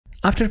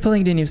After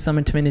playing the new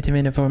Summer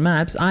 2024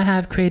 maps, I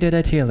have created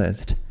a tier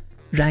list,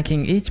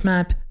 ranking each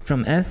map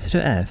from S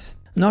to F.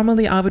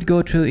 Normally I would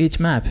go through each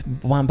map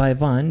one by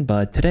one,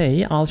 but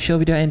today I'll show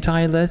you the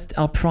entire list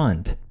up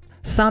front.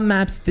 Some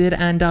maps did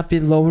end up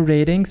with lower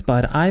ratings,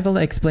 but I will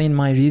explain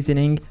my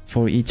reasoning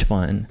for each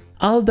one.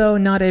 Although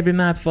not every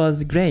map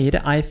was great,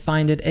 I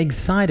find it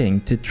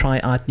exciting to try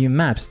out new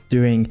maps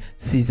during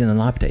seasonal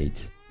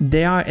updates.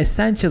 They are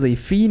essentially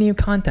free new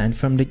content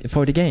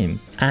for the game,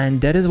 and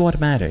that is what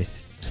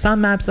matters.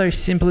 Some maps are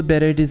simply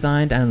better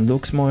designed and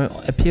looks more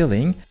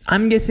appealing.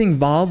 I'm guessing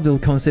Valve will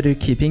consider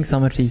keeping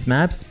some of these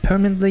maps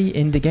permanently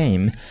in the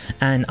game,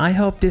 and I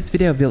hope this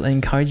video will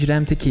encourage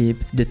them to keep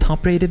the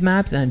top rated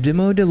maps and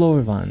remove the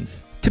lower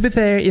ones. To be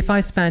fair, if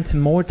I spent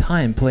more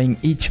time playing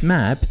each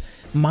map,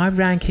 my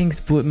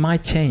rankings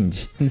might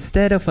change.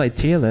 Instead of a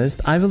tier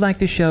list, I would like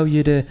to show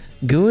you the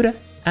good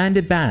and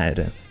the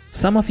bad.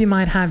 Some of you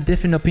might have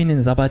different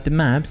opinions about the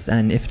maps,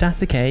 and if that's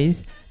the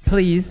case,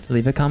 please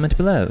leave a comment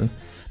below.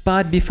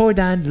 But before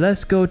that,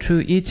 let's go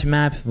through each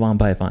map one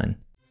by one.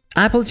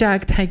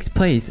 Applejack takes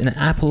place in an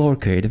apple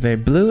orchard where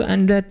blue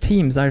and red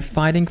teams are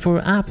fighting for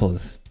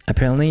apples.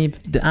 Apparently,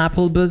 the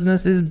apple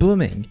business is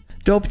booming.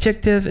 The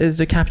objective is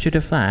to capture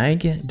the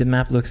flag. The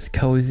map looks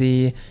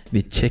cozy,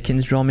 with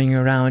chickens roaming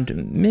around,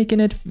 making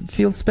it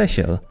feel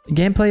special.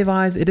 Gameplay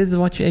wise, it is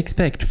what you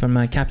expect from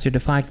a capture the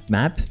flag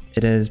map.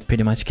 It is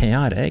pretty much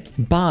chaotic,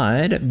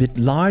 but with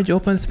large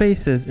open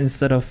spaces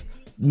instead of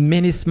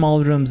many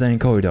small rooms and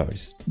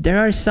corridors. There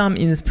are some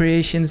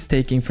inspirations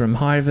taken from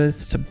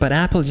Harvest, but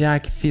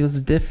Applejack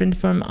feels different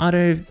from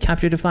other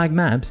capture the flag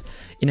maps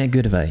in a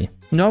good way.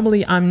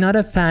 Normally, I'm not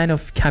a fan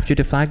of capture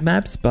the flag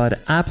maps, but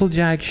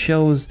Applejack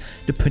shows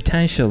the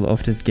potential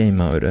of this game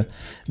mode,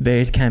 where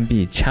it can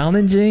be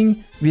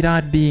challenging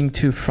without being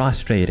too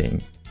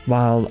frustrating,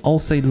 while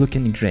also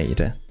looking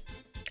great.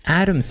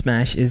 Atom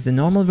Smash is the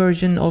normal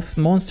version of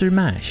Monster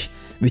Mash,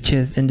 which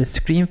is in the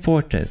Scream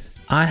Fortress.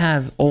 I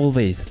have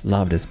always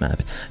loved this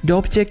map. The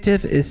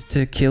objective is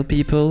to kill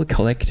people,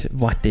 collect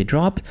what they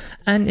drop,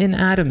 and in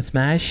Atom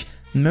Smash,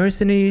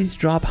 mercenaries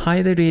drop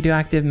highly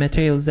radioactive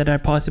materials that are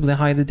possibly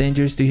highly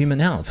dangerous to human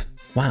health.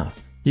 Wow.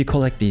 You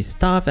collect these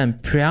stuff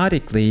and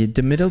periodically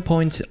the middle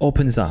point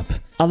opens up,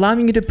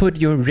 allowing you to put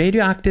your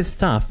radioactive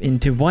stuff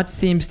into what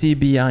seems to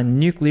be a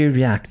nuclear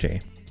reactor.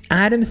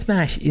 Atom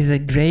Smash is a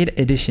great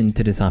addition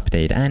to this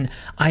update, and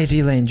I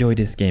really enjoy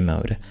this game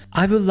mode.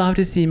 I would love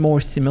to see more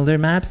similar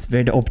maps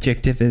where the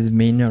objective is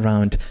mainly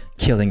around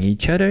killing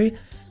each other.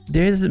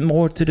 There's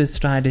more to the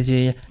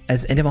strategy,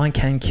 as anyone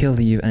can kill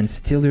you and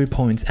steal your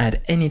points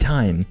at any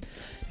time.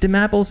 The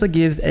map also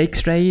gives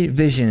X-ray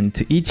vision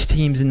to each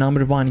team's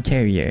 #1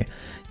 carrier,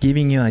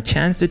 giving you a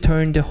chance to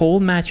turn the whole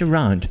match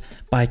around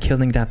by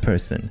killing that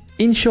person.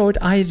 In short,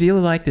 I really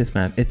like this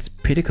map. It's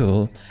pretty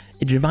cool.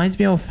 It reminds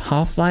me of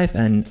Half-Life,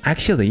 and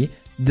actually,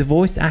 the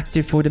voice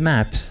actor for the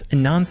map's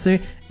announcer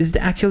is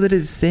actually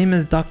the same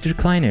as Dr.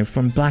 Kleiner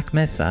from Black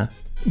Mesa,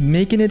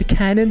 making it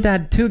canon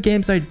that two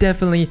games are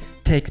definitely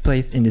takes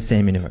place in the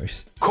same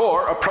universe.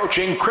 Core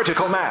approaching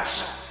critical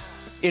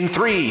mass. In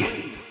 3,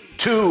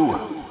 2,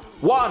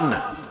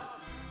 1.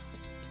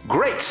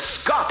 Great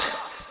Scott!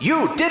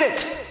 You did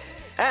it!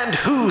 And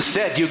who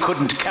said you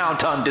couldn't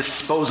count on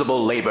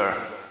disposable labor?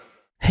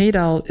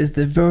 Hadal is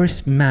the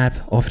worst map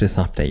of this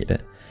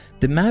update.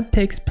 The map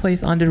takes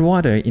place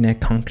underwater in a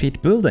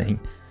concrete building.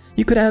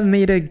 You could have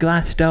made a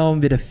glass dome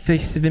with a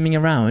fish swimming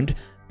around,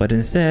 but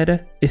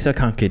instead, it's a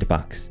concrete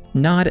box.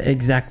 Not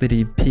exactly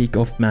the peak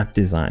of map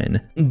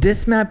design.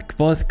 This map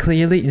was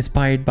clearly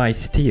inspired by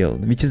Steel,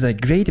 which is a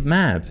great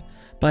map,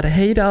 but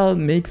Hadal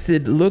makes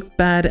it look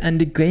bad and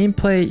the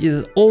gameplay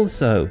is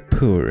also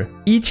poor.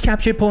 Each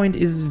capture point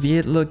is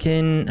weird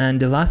looking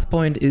and the last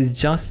point is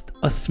just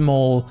a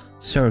small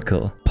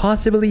circle.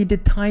 Possibly the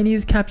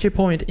tiniest capture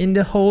point in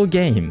the whole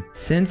game.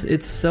 Since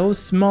it's so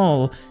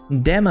small,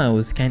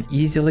 demos can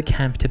easily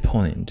camp the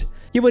point.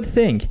 You would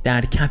think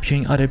that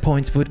capturing other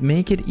points would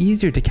make it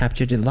easier to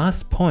capture the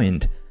last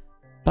point,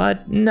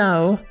 but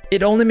no,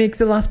 it only makes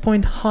the last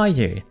point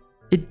higher.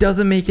 It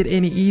doesn't make it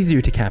any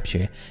easier to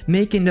capture,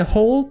 making the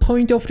whole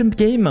point of the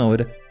game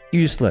mode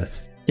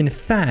useless. In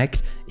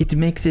fact, it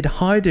makes it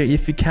harder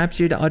if you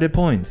capture the other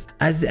points.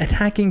 As the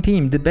attacking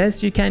team, the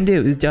best you can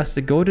do is just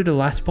to go to the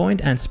last point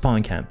and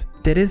spawn camp.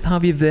 That is how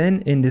we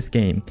win in this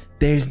game.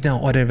 There's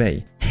no other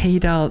way.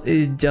 Hadal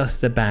is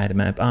just a bad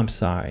map, I'm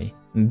sorry.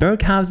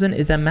 Burghausen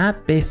is a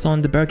map based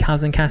on the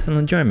Burghausen castle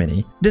in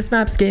Germany. This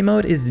map's game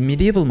mode is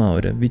medieval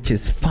mode, which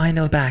is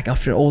finally back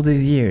after all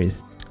these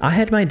years. I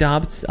had my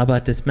doubts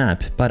about this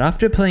map, but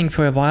after playing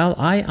for a while,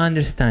 I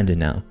understand it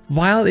now.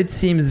 While it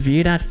seems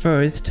weird at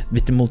first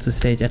with the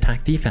multi-stage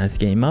attack defense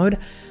game mode,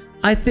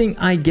 I think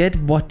I get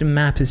what the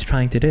map is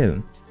trying to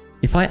do.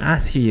 If I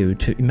ask you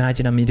to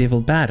imagine a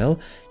medieval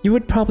battle, you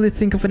would probably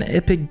think of an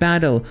epic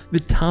battle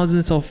with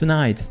thousands of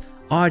knights,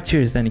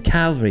 archers and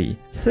cavalry.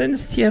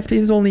 Since TF2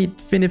 is only a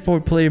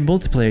 24-player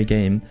multiplayer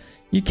game,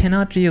 you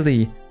cannot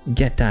really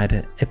get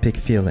that epic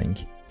feeling.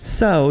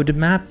 So the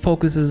map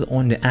focuses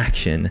on the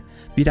action.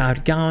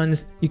 Without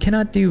guns, you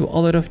cannot do a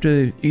lot of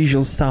the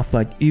usual stuff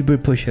like uber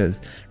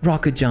pushes,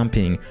 rocket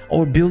jumping,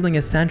 or building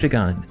a sentry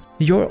gun.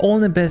 Your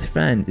only best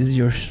friend is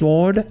your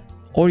sword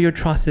or your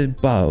trusted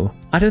bow.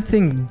 I don't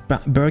think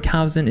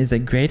Burghausen is a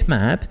great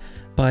map,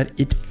 but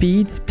it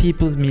feeds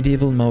people's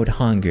medieval mode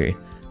hunger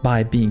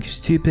by being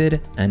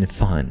stupid and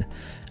fun.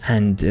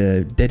 And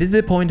that is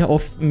the point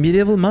of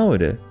medieval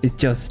mode. It's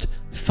just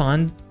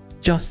fun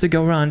just to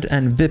go around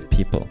and whip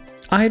people.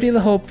 I really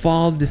hope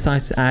Valve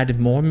decides to add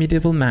more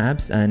medieval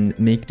maps and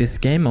make this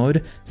game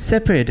mode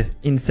separate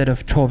instead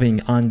of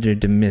throwing under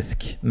the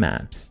MISC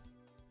maps.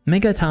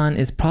 Megaton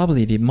is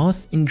probably the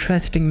most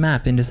interesting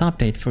map in this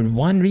update for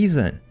one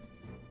reason: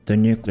 the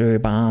nuclear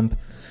bomb.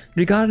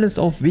 Regardless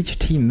of which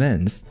team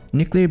wins,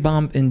 nuclear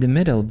bomb in the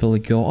middle will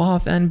go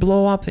off and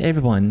blow up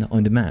everyone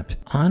on the map.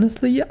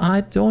 Honestly,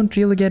 I don't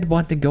really get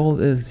what the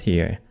goal is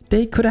here.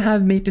 They could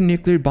have made the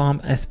nuclear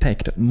bomb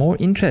aspect more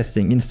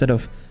interesting instead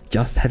of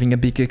just having a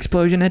big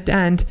explosion at the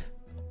end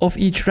of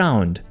each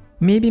round.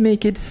 Maybe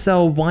make it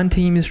so one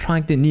team is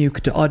trying to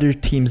nuke the other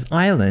team's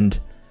island.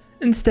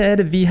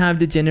 Instead, we have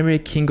the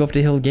generic King of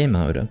the Hill game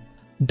mode.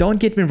 Don't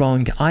get me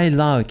wrong, I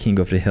love King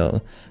of the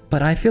Hill,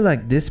 but I feel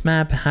like this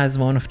map has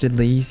one of the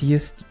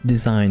laziest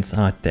designs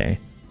out there.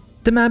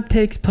 The map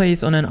takes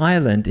place on an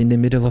island in the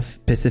middle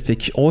of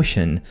Pacific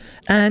Ocean,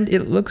 and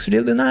it looks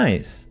really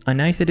nice. A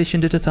nice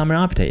addition to the summer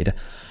update.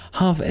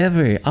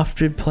 However,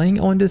 after playing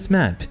on this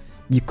map,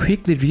 you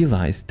quickly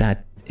realize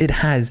that it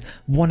has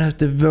one of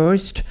the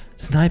worst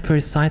sniper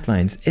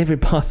sightlines ever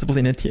possible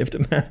in a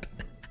TF2 map.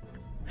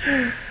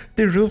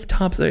 The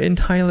rooftops are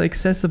entirely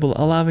accessible,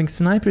 allowing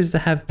snipers to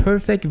have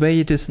perfect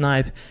way to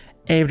snipe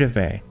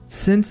everywhere.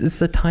 Since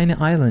it's a tiny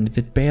island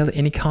with barely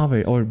any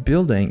cover or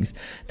buildings,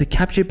 the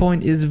capture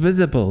point is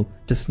visible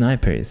to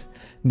snipers,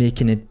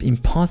 making it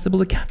impossible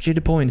to capture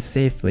the point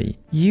safely.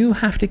 You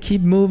have to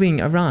keep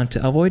moving around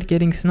to avoid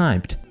getting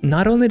sniped.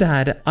 Not only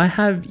that, I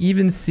have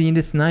even seen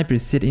the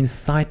snipers sit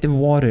inside the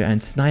water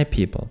and snipe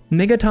people.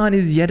 Megaton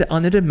is yet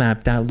another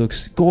map that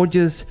looks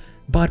gorgeous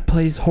but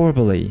plays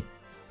horribly.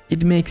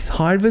 It makes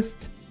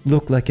Harvest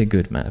look like a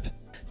good map.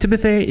 To be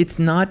fair, it's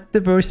not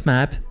the worst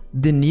map.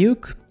 The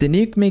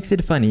nuke makes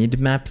it funny. The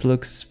map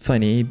looks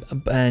funny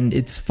and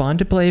it's fun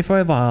to play for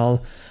a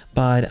while,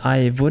 but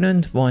I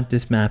wouldn't want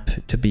this map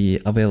to be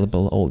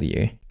available all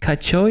year.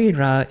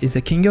 Cachoeira is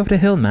a King of the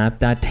Hill map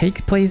that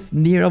takes place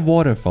near a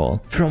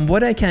waterfall. From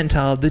what I can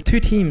tell, the two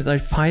teams are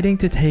fighting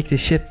to take the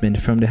shipment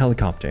from the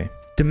helicopter.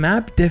 The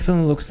map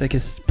definitely looks like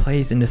it's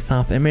placed in the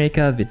South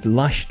America with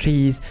lush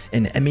trees,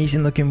 an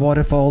amazing looking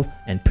waterfall,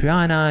 and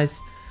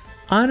piranhas.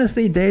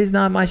 Honestly, there is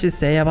not much to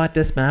say about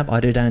this map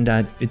other than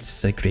that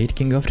it's a great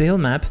King of the Hill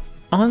map.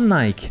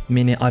 Unlike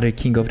many other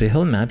King of the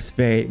Hill maps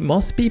where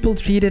most people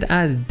treat it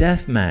as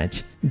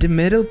deathmatch, the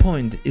middle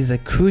point is a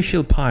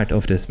crucial part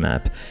of this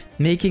map,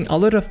 making a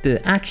lot of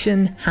the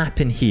action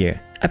happen here.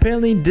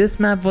 Apparently, this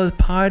map was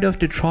part of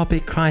the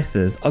Tropic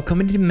Crisis, a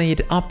community-made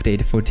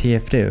update for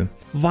TF2.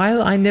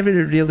 While I never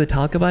really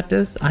talk about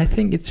this, I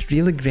think it's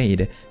really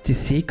great to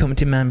see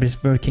community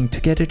members working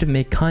together to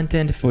make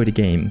content for the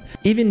game.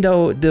 Even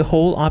though the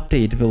whole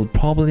update will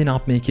probably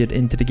not make it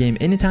into the game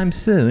anytime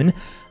soon,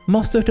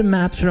 most of the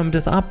maps from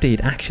this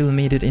update actually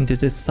made it into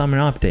this summer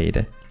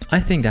update. I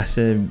think that's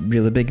a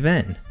really big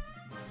win.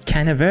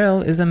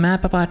 Canaveral is a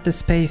map about the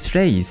space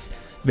race,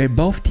 where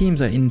both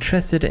teams are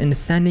interested in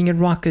sending a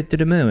rocket to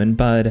the moon,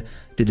 but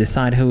to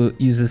decide who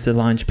uses the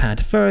launch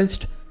pad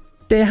first,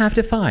 they have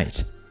to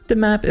fight. The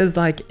map is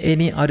like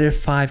any other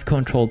 5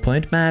 control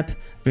point map,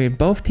 where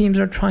both teams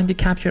are trying to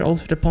capture all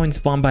of the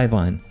points one by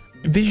one.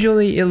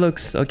 Visually it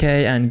looks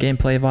okay, and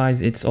gameplay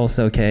wise it's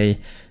also okay.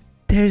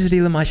 There's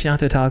really much not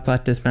to talk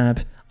about this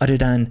map, other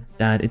than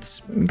that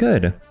it's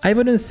good. I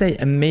wouldn't say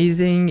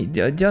amazing,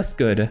 just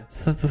good,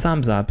 so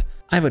thumbs up.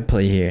 I would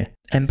play here.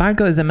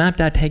 Embargo is a map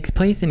that takes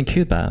place in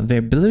Cuba,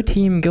 where blue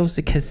team goes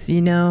to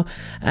casino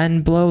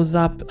and blows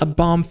up a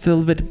bomb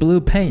filled with blue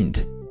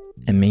paint.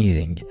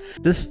 Amazing.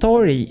 The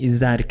story is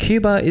that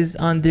Cuba is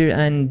under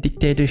a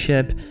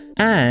dictatorship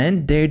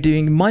and they're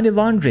doing money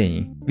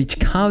laundering, which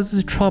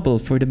causes trouble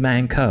for the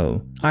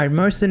Banco. Our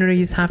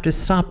mercenaries have to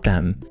stop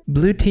them.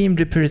 Blue team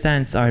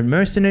represents our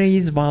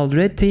mercenaries while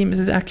red team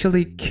is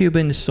actually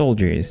Cuban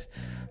soldiers.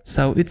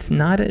 So it's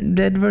not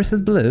red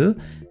versus blue.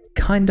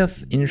 Kind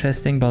of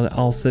interesting but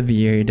also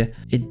weird.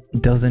 It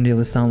doesn't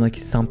really sound like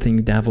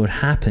something that would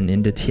happen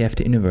in the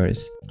TF2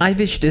 universe. I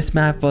wish this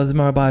map was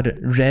more about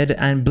red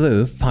and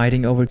blue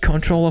fighting over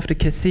control of the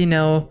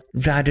casino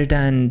rather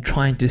than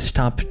trying to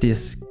stop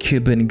this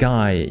Cuban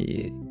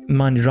guy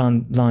money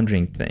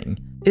laundering thing.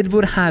 It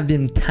would have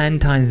been 10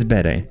 times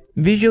better.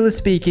 Visually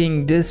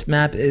speaking, this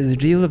map is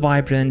really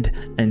vibrant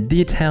and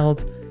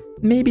detailed,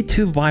 maybe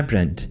too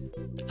vibrant.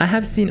 I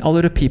have seen a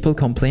lot of people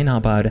complain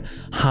about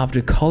how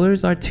the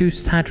colors are too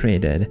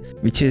saturated,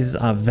 which is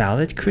a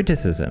valid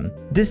criticism.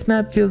 This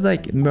map feels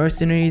like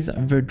mercenaries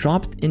were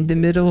dropped in the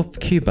middle of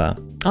Cuba.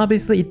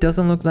 Obviously, it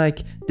doesn't look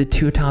like the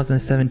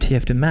 2007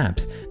 TF2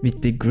 maps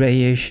with the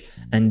grayish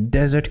and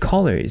desert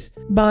colors.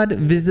 But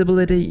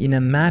visibility in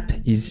a map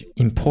is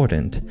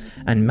important,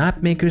 and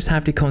map makers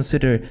have to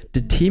consider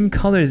the theme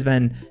colors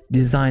when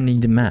designing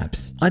the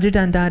maps. Other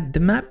than that, the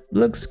map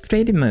looks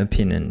great in my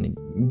opinion.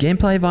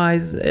 Gameplay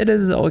wise, it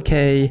is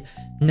okay,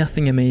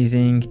 nothing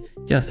amazing,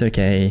 just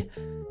okay.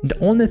 The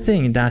only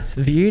thing that's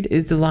weird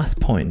is the last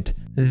point,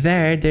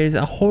 where there's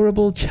a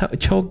horrible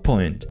choke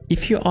point.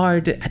 If you are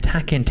the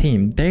attacking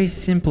team, there is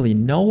simply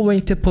no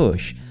way to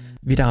push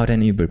without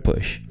an uber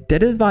push.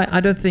 That is why I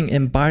don't think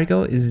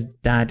Embargo is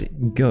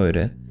that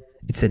good.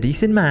 It's a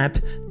decent map,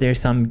 there's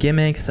some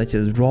gimmicks such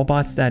as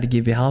robots that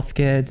give you health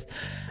kits,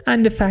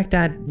 and the fact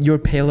that your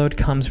payload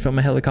comes from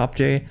a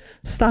helicopter,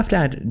 stuff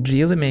that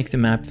really makes the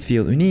map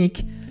feel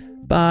unique,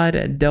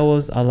 but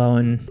those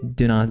alone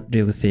do not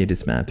really save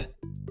this map.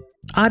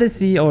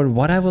 Odyssey, or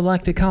what I would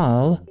like to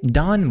call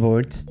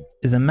Downwards,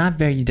 is a map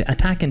where the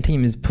attacking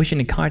team is pushing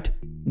a cart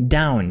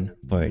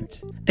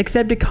downwards.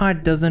 Except the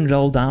cart doesn't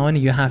roll down,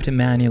 you have to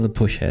manually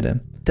push it.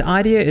 The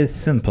idea is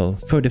simple.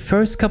 For the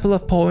first couple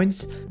of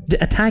points,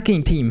 the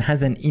attacking team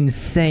has an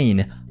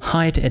insane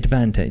height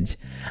advantage.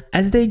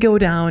 As they go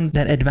down,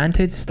 that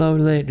advantage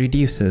slowly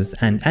reduces,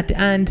 and at the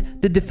end,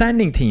 the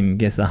defending team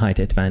gets a height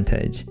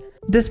advantage.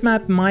 This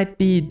map might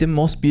be the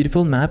most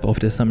beautiful map of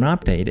the summer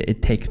update.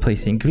 It takes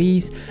place in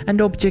Greece, and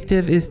the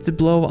objective is to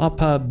blow up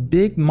a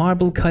big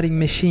marble cutting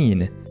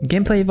machine.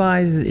 Gameplay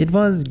wise, it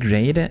was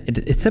great.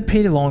 It's a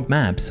pretty long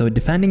map, so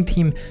defending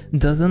team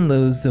doesn't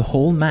lose the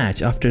whole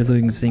match after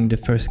losing the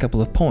first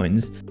couple of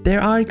points.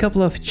 There are a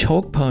couple of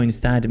choke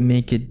points that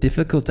make it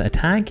difficult to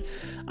attack.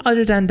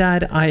 Other than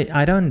that,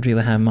 I don't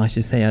really have much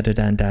to say other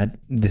than that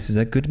this is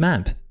a good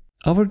map.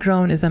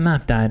 Overgrown is a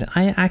map that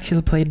I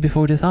actually played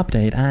before this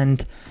update,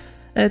 and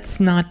it's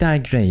not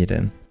that great.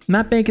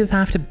 Map makers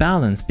have to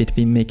balance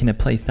between making a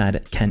place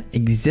that can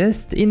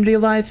exist in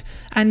real life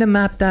and a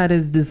map that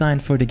is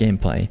designed for the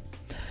gameplay.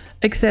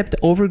 Except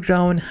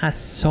Overgrown has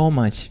so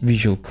much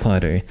visual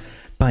clutter.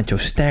 Bunch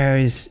of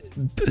stairs,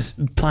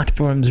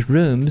 platforms,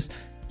 rooms.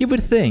 You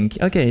would think,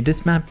 okay,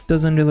 this map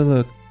doesn't really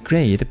look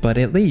great, but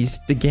at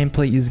least the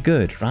gameplay is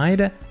good,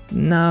 right?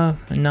 No,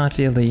 not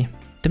really.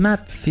 The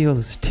map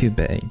feels too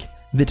big,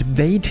 with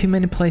way too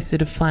many places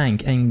to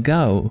flank and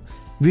go.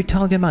 We're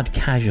talking about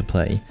casual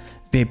play,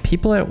 where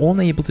people are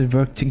only able to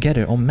work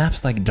together on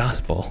maps like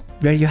Dust Bowl,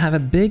 where you have a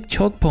big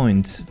choke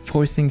point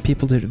forcing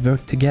people to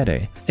work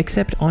together.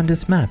 Except on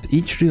this map,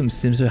 each room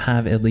seems to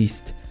have at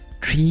least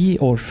 3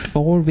 or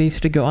 4 ways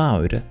to go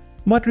out.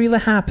 What really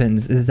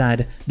happens is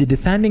that the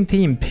defending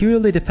team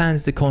purely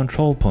defends the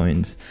control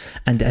points,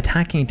 and the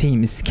attacking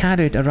team is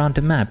scattered around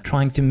the map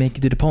trying to make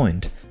it to the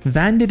point.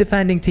 When the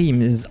defending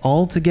team is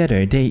all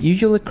together, they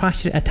usually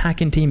crush the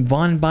attacking team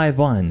one by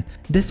one.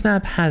 This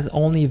map has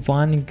only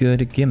one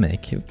good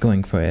gimmick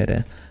going for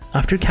it.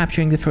 After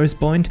capturing the first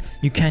point,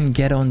 you can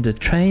get on the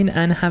train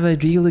and have a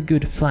really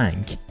good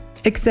flank.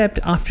 Except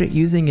after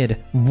using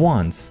it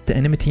once, the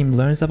enemy team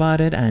learns about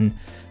it and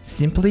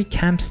simply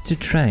camps the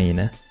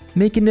train,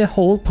 making the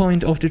whole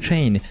point of the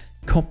train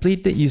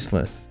completely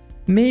useless.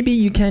 Maybe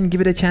you can give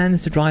it a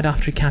chance right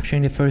after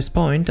capturing the first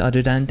point.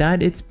 Other than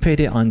that, it's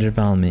pretty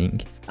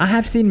underwhelming. I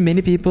have seen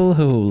many people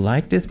who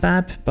like this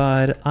map,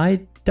 but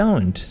I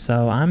don't,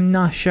 so I'm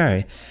not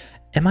sure.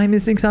 Am I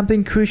missing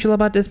something crucial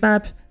about this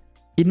map?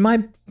 In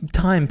my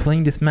time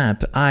playing this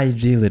map, I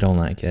really don't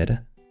like it.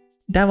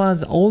 That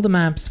was all the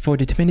maps for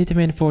the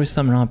 2024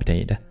 summer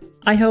update.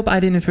 I hope I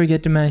didn't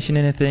forget to mention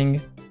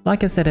anything.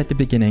 Like I said at the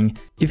beginning,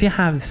 if you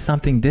have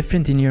something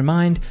different in your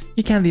mind,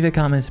 you can leave a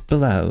comment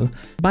below.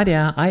 But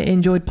yeah, I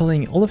enjoyed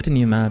playing all of the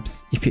new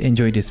maps. If you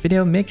enjoyed this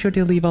video, make sure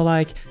to leave a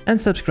like and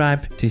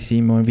subscribe to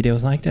see more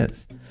videos like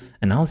this.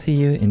 And I'll see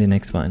you in the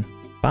next one.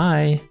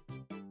 Bye!